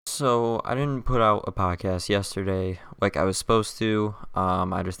So I didn't put out a podcast yesterday like I was supposed to.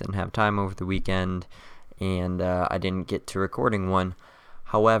 I just didn't have time over the weekend, and I didn't get to recording one.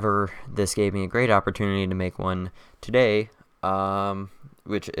 However, this gave me a great opportunity to make one today,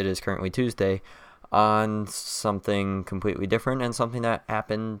 which it is currently Tuesday, on something completely different and something that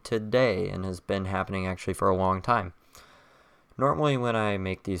happened today and has been happening actually for a long time. Normally, when I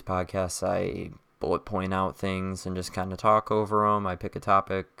make these podcasts, I bullet point out things and just kind of talk over them. I pick a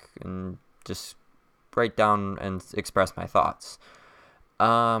topic and just write down and express my thoughts.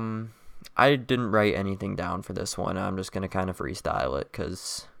 I didn't write anything down for this one. I'm just going to kind of freestyle it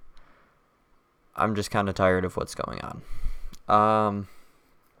because I'm just kind of tired of what's going on.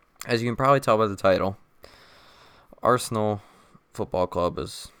 As you can probably tell by the title, Arsenal Football Club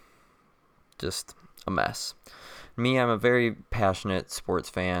is just a mess. Me, I'm a very passionate sports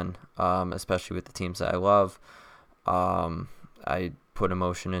fan, especially with the teams that I love. I put a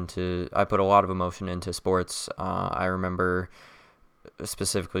lot of emotion into sports. I remember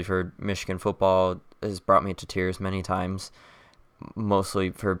specifically for Michigan football has brought me to tears many times, mostly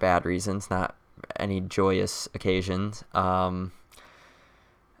for bad reasons, not any joyous occasions. I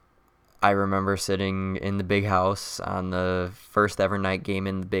remember sitting in the big house on the first ever night game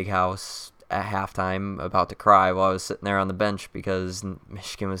in the big house at halftime, about to cry while I was sitting there on the bench because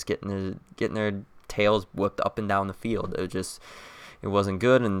Michigan was getting their tails whipped up and down the field. It wasn't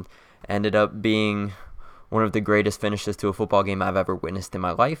good, and ended up being one of the greatest finishes to a football game I've ever witnessed in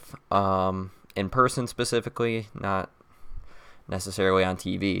my life. In person specifically, not necessarily on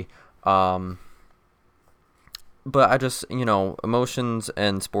TV. But I just, emotions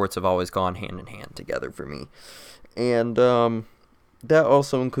and sports have always gone hand in hand together for me. And that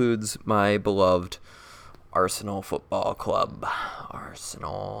also includes my beloved Arsenal Football Club.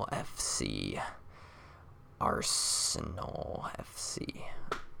 Arsenal FC. Arsenal FC.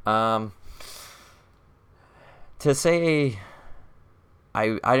 To say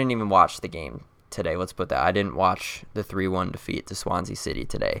I didn't even watch the game today. Let's put that. I didn't watch the 3-1 defeat to Swansea City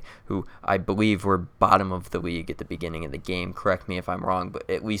today, who I believe were bottom of the league at the beginning of the game. Correct me if I'm wrong, but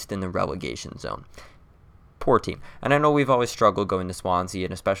at least in the relegation zone. Poor team. And I know we've always struggled going to Swansea,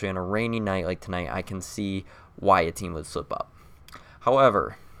 and especially on a rainy night like tonight, I can see why a team would slip up.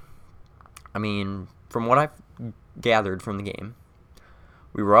 However, from what I've gathered from the game,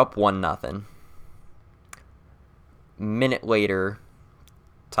 we were up 1-0. Minute later,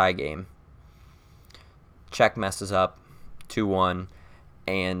 tie game. Czech messes up 2-1,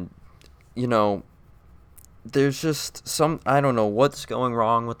 and there's just I don't know what's going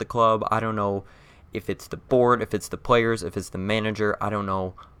wrong with the club. I don't know if it's the board, if it's the players, if it's the manager. I don't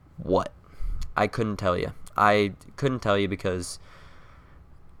know what. I couldn't tell you. I couldn't tell you because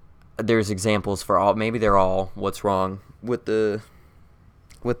there's examples for all. Maybe they're all what's wrong with the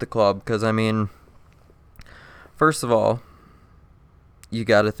club. Because first of all, you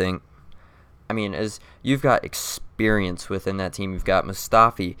got to think. As you've got experience within that team, you've got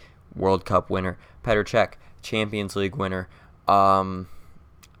Mustafi, World Cup winner, Petr Cech, Champions League winner.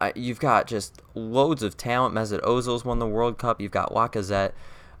 You've got just loads of talent. Mesut Ozil's won the World Cup. You've got Lacazette.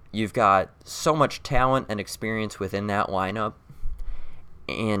 You've got so much talent and experience within that lineup,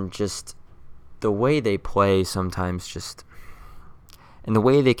 and just the way they play sometimes, and the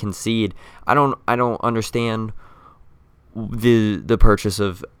way they concede. I don't understand the purchase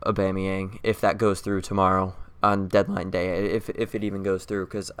of Aubameyang, if that goes through tomorrow on deadline day, if it even goes through,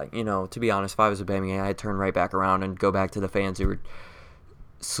 because to be honest, if I was Aubameyang, I'd turn right back around and go back to the fans who were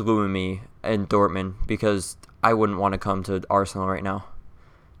slewing me in Dortmund, because I wouldn't want to come to Arsenal right now.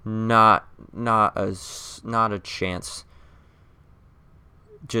 Not a chance.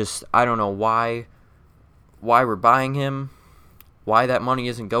 Just, I don't know why we're buying him, why that money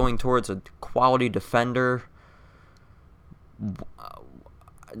isn't going towards a quality defender,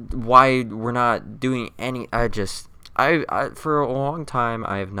 why we're not doing any. I for a long time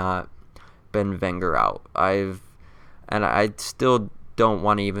I have not been Wenger out. I still don't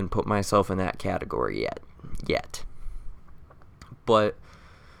want to even put myself in that category yet. But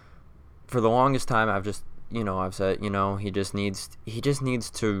for the longest time I've just I've said he just needs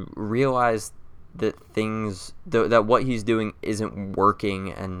to realize that that what he's doing isn't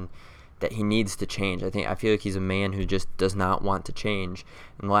working, and that he needs to change. I feel like he's a man who just does not want to change.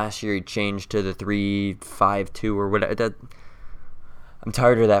 And last year he changed to the 3-5-2 or whatever. I'm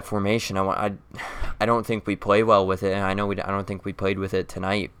tired of that formation. I don't think we play well with it, and I don't think we played with it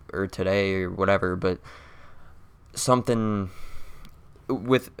tonight or today or whatever. But something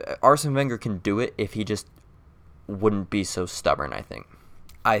with Arsene Wenger can do it if he just wouldn't be so stubborn.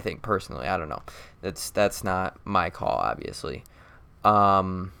 I think personally, I don't know. That's not my call, obviously.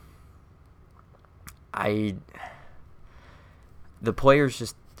 Um, the players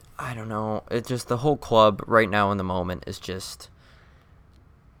just, I don't know. It's just the whole club right now in the moment is just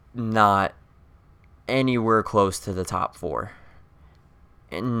not anywhere close to the top four,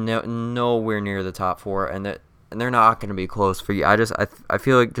 and nowhere near the top four, and they're not going to be close for you. I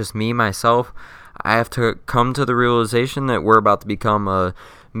feel like just me myself, I have to come to the realization that we're about to become a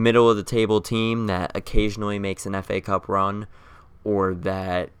middle of the table team that occasionally makes an FA Cup run, or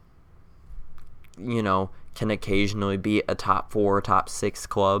that can occasionally be a top 4, top 6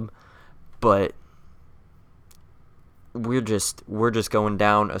 club, but we're just going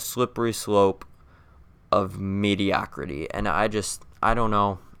down a slippery slope of mediocrity, and I don't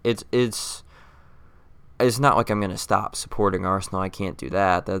know. It's not like I'm going to stop supporting Arsenal. I can't do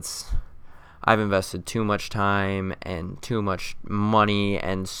that. I've invested too much time and too much money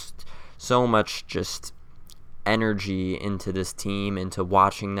and so much just energy into this team, into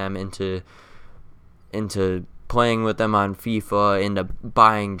watching them, into playing with them on FIFA, into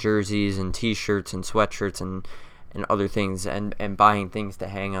buying jerseys and t-shirts and sweatshirts and other things, and buying things to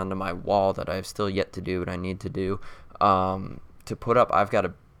hang onto my wall that I've still yet to do, but I need to do, to put up. I've got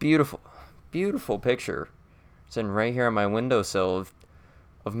a beautiful, beautiful picture sitting right here on my windowsill of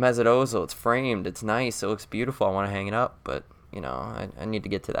Mesut Ozil. It's framed. It's nice. It looks beautiful. I want to hang it up, but, I need to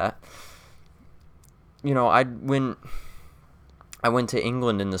get to that. When I went to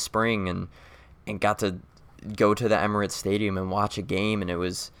England in the spring and got to go to the Emirates Stadium and watch a game, and it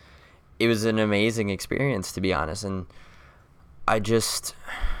was an amazing experience, to be honest. And I just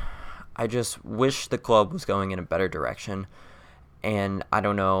wish the club was going in a better direction. And I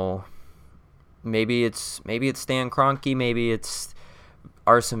don't know, maybe it's Stan Kroenke, maybe it's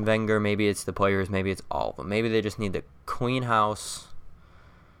Arsene Wenger, maybe it's the players, maybe it's all of them. Maybe they just need to clean house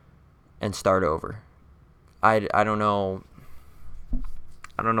and start over. I don't know.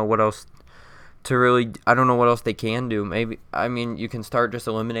 I don't know what else I don't know what else they can do. Maybe, you can start just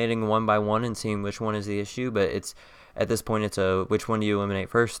eliminating one by one and seeing which one is the issue, but at this point it's which one do you eliminate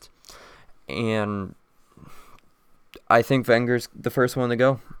first? And I think Wenger's the first one to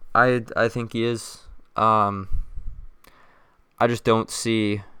go. I think he is. I just don't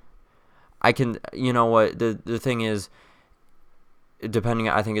see. I can. You know what? The thing is,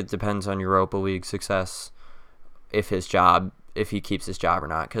 I think it depends on Europa League success, if he keeps his job or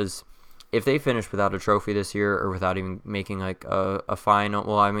not. Because if they finish without a trophy this year, or without even making like a final,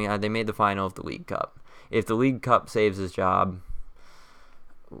 well, they made the final of the League Cup. If the League Cup saves his job,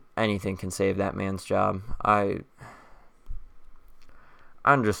 anything can save that man's job.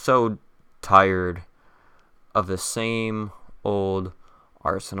 I'm just so tired of the same old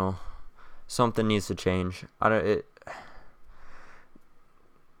Arsenal. Something needs to change. I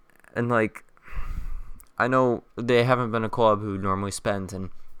know they haven't been a club who normally spends,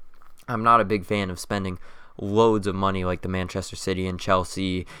 and I'm not a big fan of spending loads of money like the Manchester City and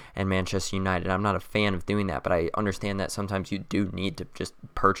Chelsea and Manchester United. I'm not a fan of doing that, but I understand that sometimes you do need to just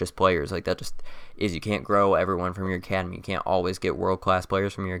purchase players. Like, that just is, you can't grow everyone from your academy. You can't always get world-class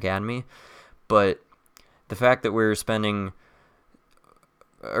players from your academy. But the fact that we're spending,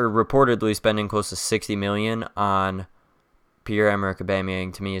 or reportedly spending, close to $60 million on Pierre-Emerick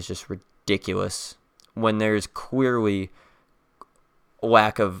Aubameyang, to me is just ridiculous, when there's clearly a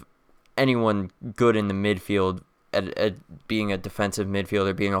lack of anyone good in the midfield at being a defensive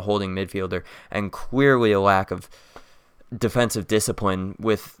midfielder, being a holding midfielder, and clearly a lack of defensive discipline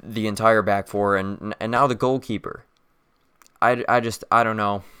with the entire back four and now the goalkeeper. I don't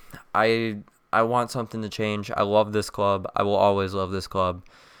know. I want something to change. I love this club. I will always love this club.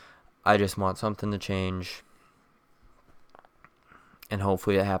 I just want something to change, and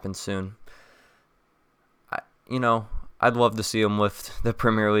hopefully it happens soon. I'd love to see them lift the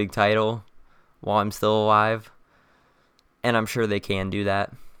Premier League title while I'm still alive, and I'm sure they can do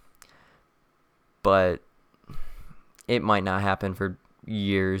that, but it might not happen for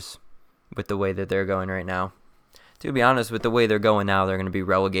years with the way that they're going right now. To be honest, with the way they're going now, they're going to be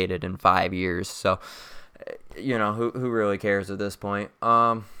relegated in 5 years, so, who really cares at this point?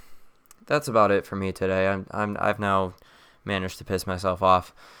 That's about it for me today. I've now managed to piss myself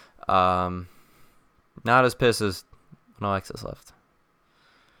off. Not as pissed as when Alexis left.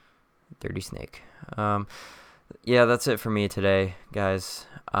 Dirty snake. Yeah, that's it for me today, guys.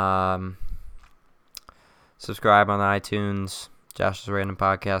 Subscribe on iTunes, Josh's Random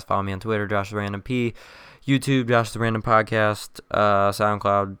Podcast. Follow me on Twitter, Josh's Random P. YouTube, Josh's Random Podcast.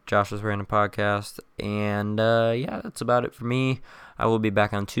 SoundCloud, Josh's Random Podcast. And yeah, that's about it for me. I will be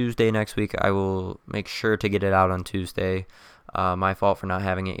back on Tuesday next week. I will make sure to get it out on Tuesday. My fault for not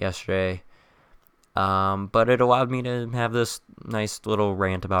having it yesterday. But it allowed me to have this nice little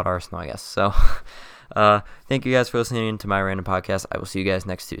rant about Arsenal, I guess. So, thank you guys for listening to my random podcast. I will see you guys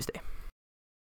next Tuesday.